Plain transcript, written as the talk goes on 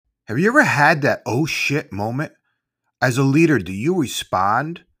Have you ever had that oh shit moment? As a leader, do you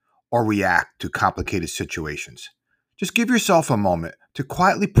respond or react to complicated situations? Just give yourself a moment to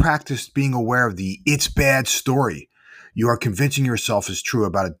quietly practice being aware of the it's bad story you are convincing yourself is true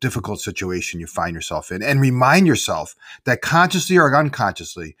about a difficult situation you find yourself in, and remind yourself that consciously or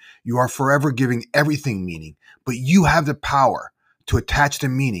unconsciously, you are forever giving everything meaning, but you have the power to attach the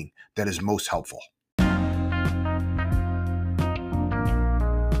meaning that is most helpful.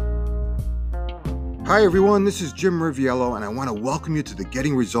 Hi, everyone. This is Jim Riviello, and I want to welcome you to the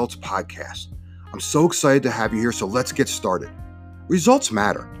Getting Results podcast. I'm so excited to have you here, so let's get started. Results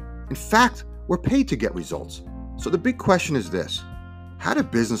matter. In fact, we're paid to get results. So the big question is this: how do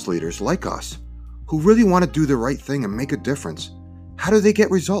business leaders like us, who really want to do the right thing and make a difference, how do they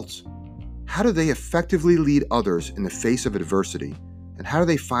get results? How do they effectively lead others in the face of adversity? And how do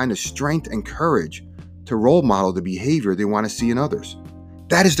they find the strength and courage to role model the behavior they want to see in others?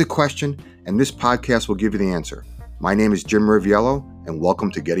 That is the question, and this podcast will give you the answer. My name is Jim Riviello, and welcome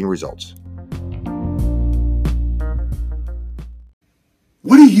to Getting Results.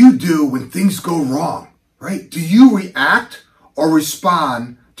 What do you do when things go wrong, right? Do you react or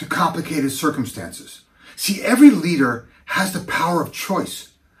respond to complicated circumstances? See, every leader has the power of choice.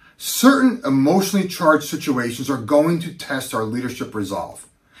 Certain emotionally charged situations are going to test our leadership resolve.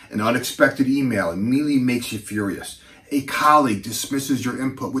 An unexpected email immediately makes you furious. A colleague dismisses your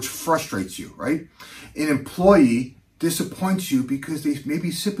input, which frustrates you, right? An employee disappoints you because they maybe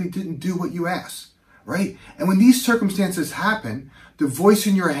simply didn't do what you asked, right? And when these circumstances happen, the voice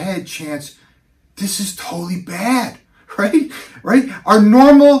in your head chants, "This is totally bad," right? Our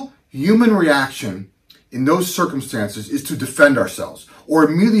normal human reaction in those circumstances is to defend ourselves or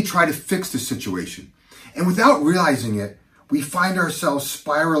immediately try to fix the situation. And without realizing it, we find ourselves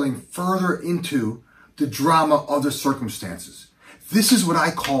spiraling further into the drama of the circumstances. This is what I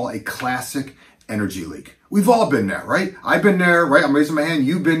call a classic energy leak. We've all been there, right? I've been there, right? I'm raising my hand.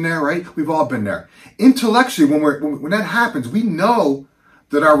 You've been there, right? We've all been there. Intellectually, when that happens, we know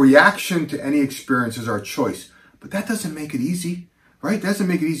that our reaction to any experience is our choice. But that doesn't make it easy, right? That doesn't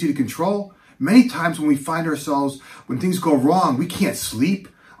make it easy to control. Many times when we find ourselves, when things go wrong, we can't sleep,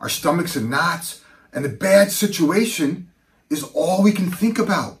 our stomach's in knots, and the bad situation is all we can think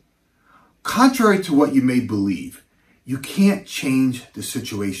about. Contrary to what you may believe, you can't change the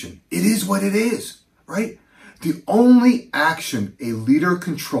situation. It is what it is, right? The only action a leader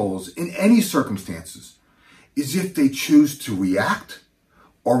controls in any circumstances is if they choose to react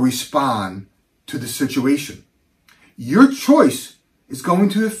or respond to the situation. Your choice is going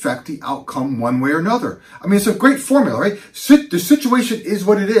to affect the outcome one way or another. I mean, it's a great formula, right? The situation is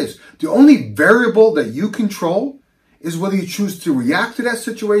what it is. The only variable that you control is whether you choose to react to that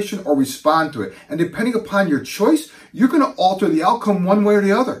situation or respond to it. And depending upon your choice, you're going to alter the outcome one way or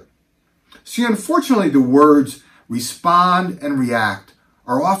the other. See, unfortunately, the words respond and react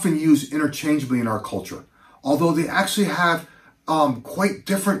are often used interchangeably in our culture, although they actually have quite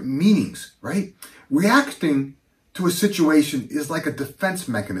different meanings, right? Reacting to a situation is like a defense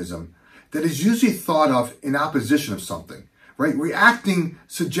mechanism that is usually thought of in opposition of something, right? Reacting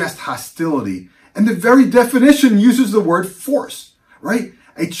suggests hostility, and the very definition uses the word force, right?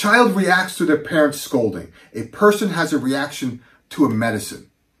 A child reacts to their parent's scolding. A person has a reaction to a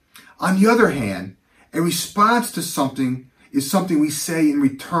medicine. On the other hand, a response to something is something we say in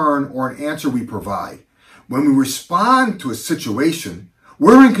return or an answer we provide. When we respond to a situation,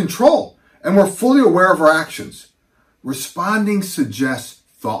 we're in control and we're fully aware of our actions. Responding suggests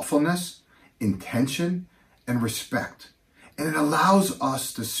thoughtfulness, intention, and respect, and it allows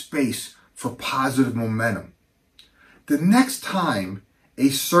us the space for positive momentum. The next time a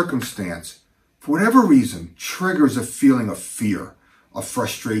circumstance, for whatever reason, triggers a feeling of fear, of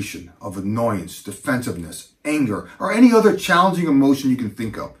frustration, of annoyance, defensiveness, anger, or any other challenging emotion you can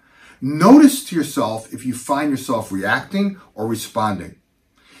think of, notice to yourself if you find yourself reacting or responding.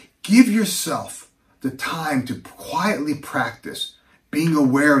 Give yourself the time to quietly practice being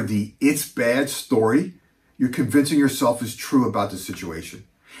aware of the it's bad story you're convincing yourself is true about the situation.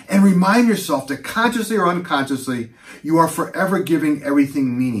 And remind yourself that consciously or unconsciously, you are forever giving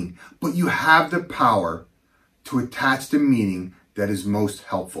everything meaning, but you have the power to attach the meaning that is most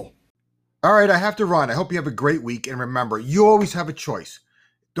helpful. All right, I have to run. I hope you have a great week. And remember, you always have a choice.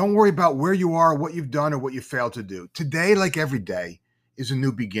 Don't worry about where you are, what you've done, or what you failed to do. Today, like every day, is a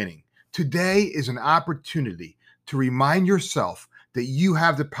new beginning. Today is an opportunity to remind yourself that you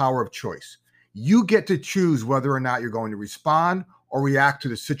have the power of choice. You get to choose whether or not you're going to respond or react to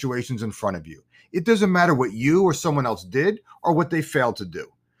the situations in front of you. It doesn't matter what you or someone else did or what they failed to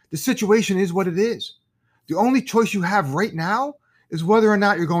do. The situation is what it is. The only choice you have right now is whether or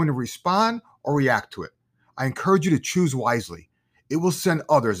not you're going to respond or react to it. I encourage you to choose wisely. It will send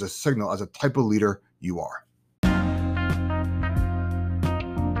others a signal as a type of leader you are.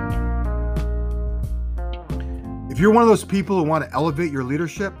 If you're one of those people who want to elevate your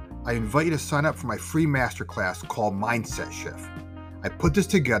leadership, I invite you to sign up for my free masterclass called Mindset Shift. I put this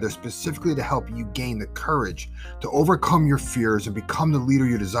together specifically to help you gain the courage to overcome your fears and become the leader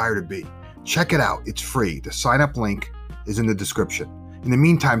you desire to be. Check it out. It's free. The sign-up link is in the description. In the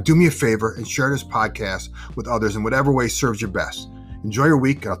meantime, do me a favor and share this podcast with others in whatever way serves you best. Enjoy your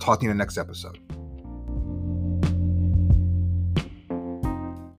week, and I'll talk to you in the next episode.